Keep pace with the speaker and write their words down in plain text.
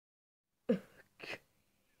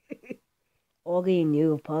All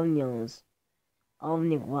new opinions on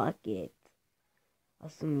the rocket.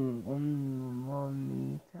 Assuming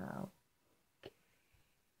one meter.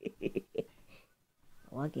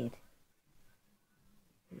 Rocket.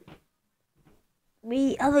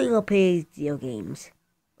 Me, I think I'll play video games.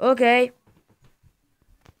 Okay.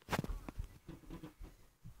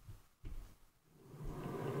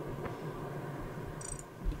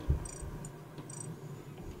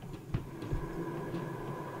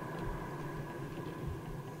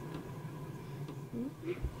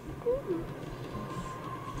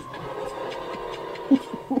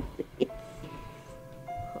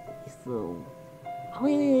 So, how are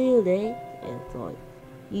you today? And so,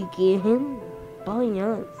 you get him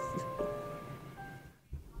bananas.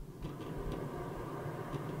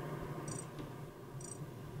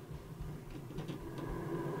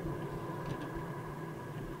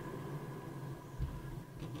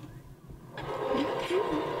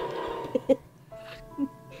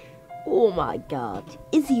 Oh my god.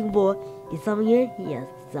 Is he more? Is someone here? Yes,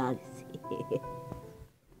 that's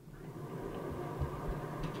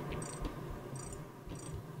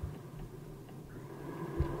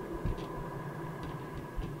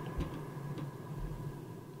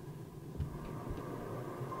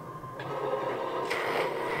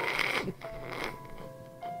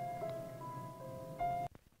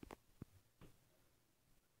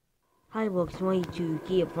Hi, folks. 22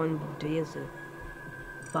 key upon today's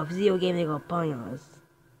video game they got bananas.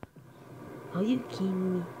 Are you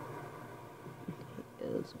kidding me?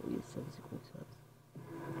 That's weird subsequent stuff.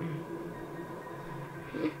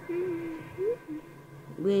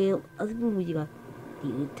 Well, I think we got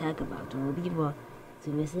the talk about all people to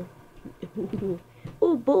listen.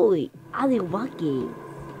 Oh boy, I did what game?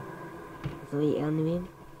 So you anime?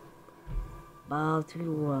 About to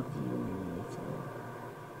walk you.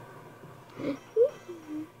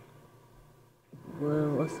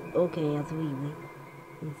 Well, okay, that's what you mean.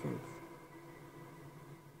 Makes sense.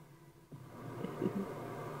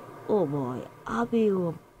 Oh boy, I'll be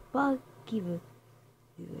a bug giver.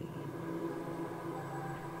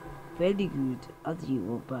 Very good. I'll do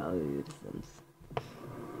you about sense.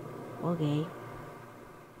 Okay.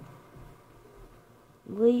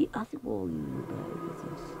 Wait, I think what you guys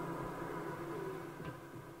is.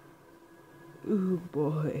 Oh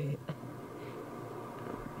boy.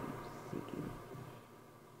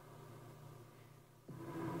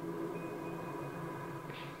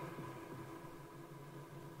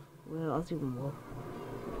 Well, I'll do more.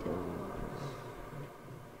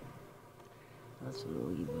 That's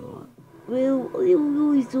what you want. Well, you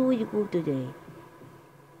always do what you go today.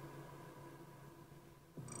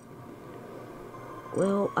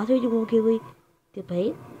 Well, I thought you were okay with the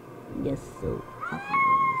pay. Yes, so happy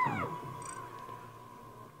fine.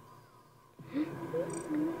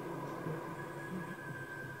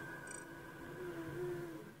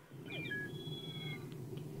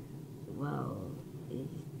 Wow,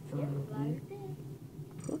 it's something.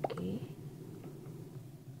 Okay.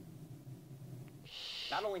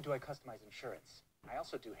 Not only do I customize insurance, I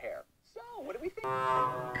also do hair. So, what do we think?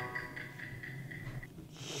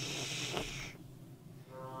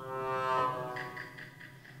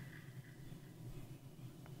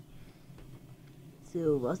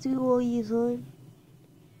 So, what's the role you doing?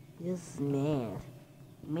 Yes, man.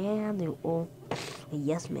 Man, they're all a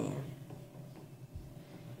yes man.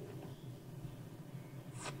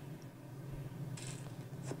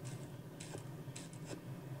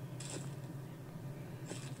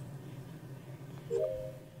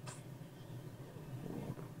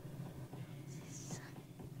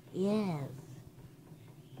 Yes.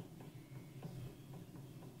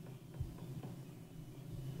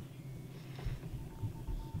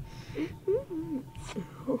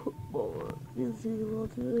 Oh boy, this is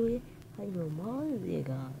what really I know my dear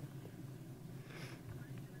God.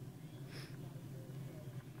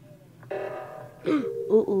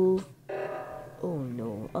 Oh. Oh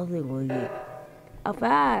no, I think we'll get a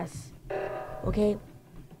fast. Okay.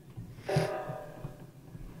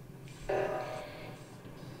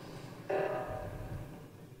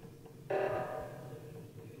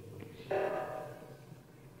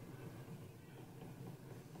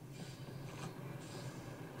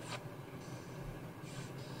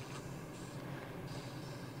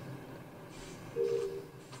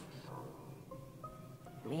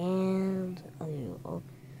 And oh,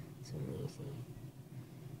 it's amazing.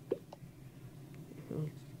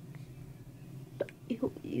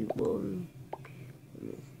 You won.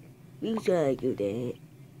 We try to do that.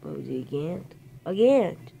 But again.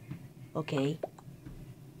 Again. Okay.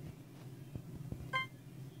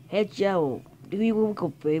 Hey Joe, do you want to go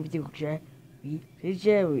play with your Jerry? Hey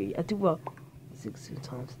Jerry, I do want. 6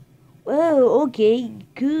 times. Well, okay,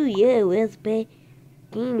 cool, yeah, let's play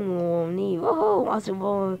game on me. Oh, awesome,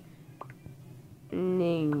 more.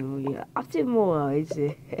 No, yeah, after more, I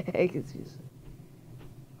say.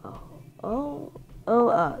 Oh,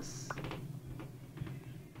 us.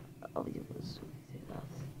 Oh, you was us.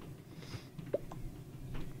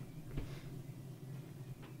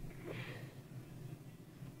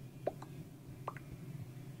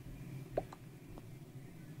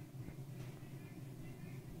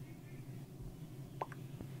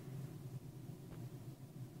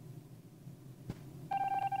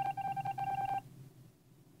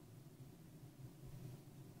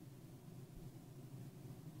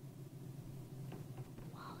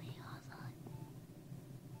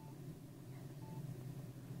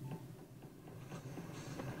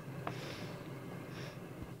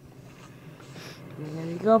 There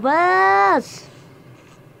we go, bus!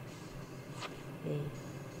 Okay.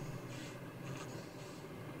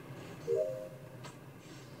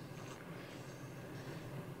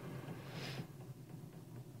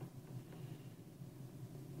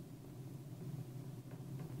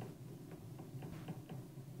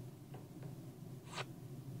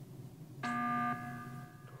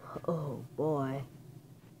 Oh boy.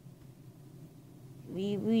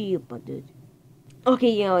 We about it.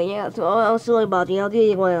 Okay, yeah, so I'm sorry about the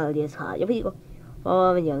idea of this high. If you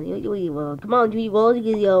oh, yeah, you come on, you go to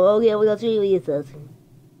get okay, we got 3 reasons.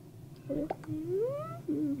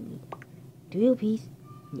 Do you please?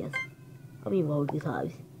 Yes. I mean, well, these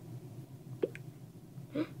times.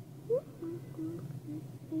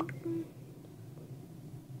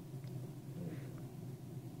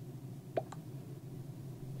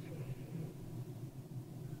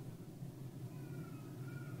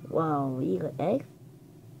 Wow, you got X?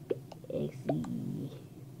 X,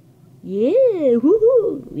 yeah,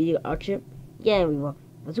 woohoo! We got Archer. Yeah, we will.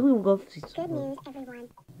 That's what we will go for. Good news, everyone.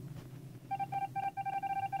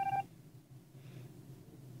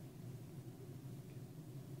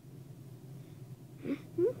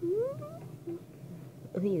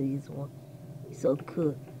 I think this one is so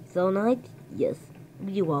cool. So nice? Yes.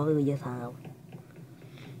 We will, yes, how?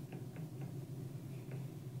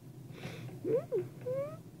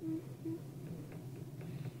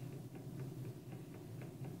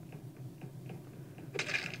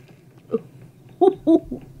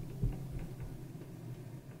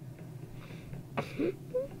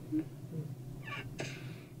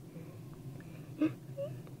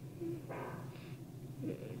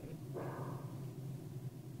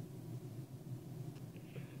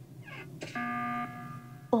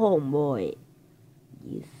 Oh boy.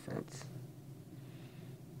 Yes, that's.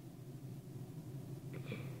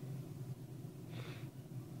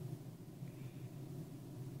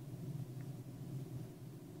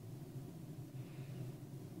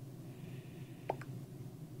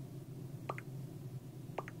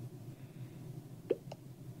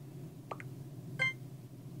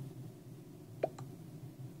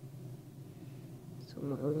 So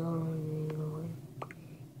cool.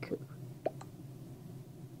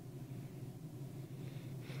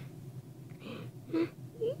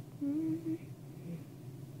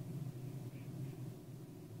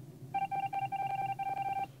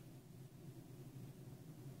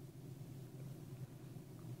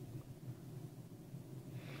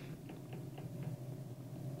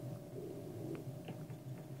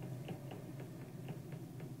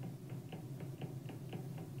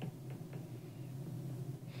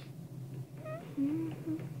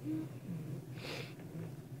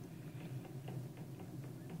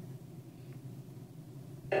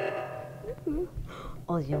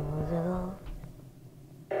 Oh, yeah,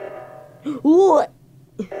 what?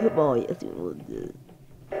 Boy, that's good.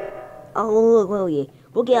 Oh, look,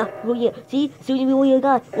 look, yeah. See, you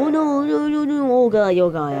got. Oh, no. Oh, God,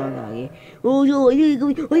 yeah. Oh,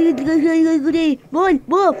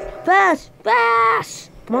 move, fast.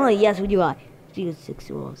 Come on, yes, what you got? 6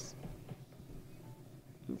 rolls.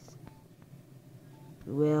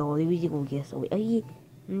 Well, we go guess. Oh,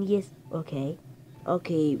 yes, okay.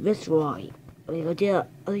 Okay, let's try. We go there.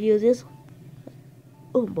 I'll use this.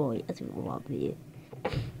 Oh boy, that's what we'll be.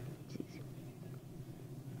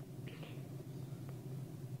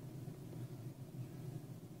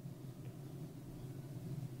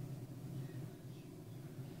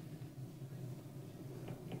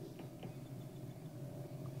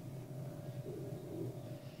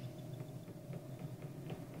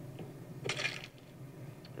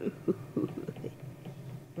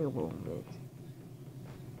 A moment.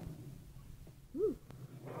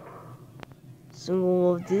 Some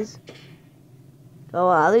of this. Oh,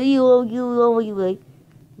 how do you like?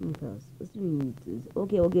 Let's do this.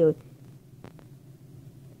 Okay.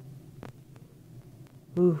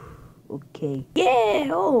 Ooh, okay.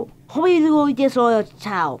 Yeah! Oh! Hopefully you will just roll your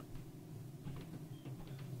child.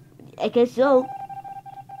 I guess so.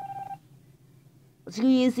 3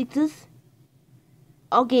 years?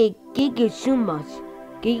 Okay, thank you so much.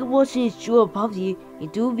 Thank you for watching this show of Puffy.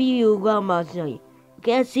 It will be you grandma tonight.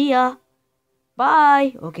 Okay, see ya.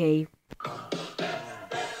 Bye. Okay.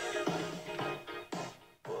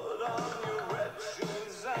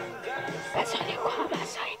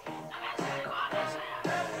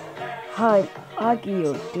 Hi,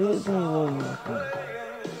 Akio, do me one more thing.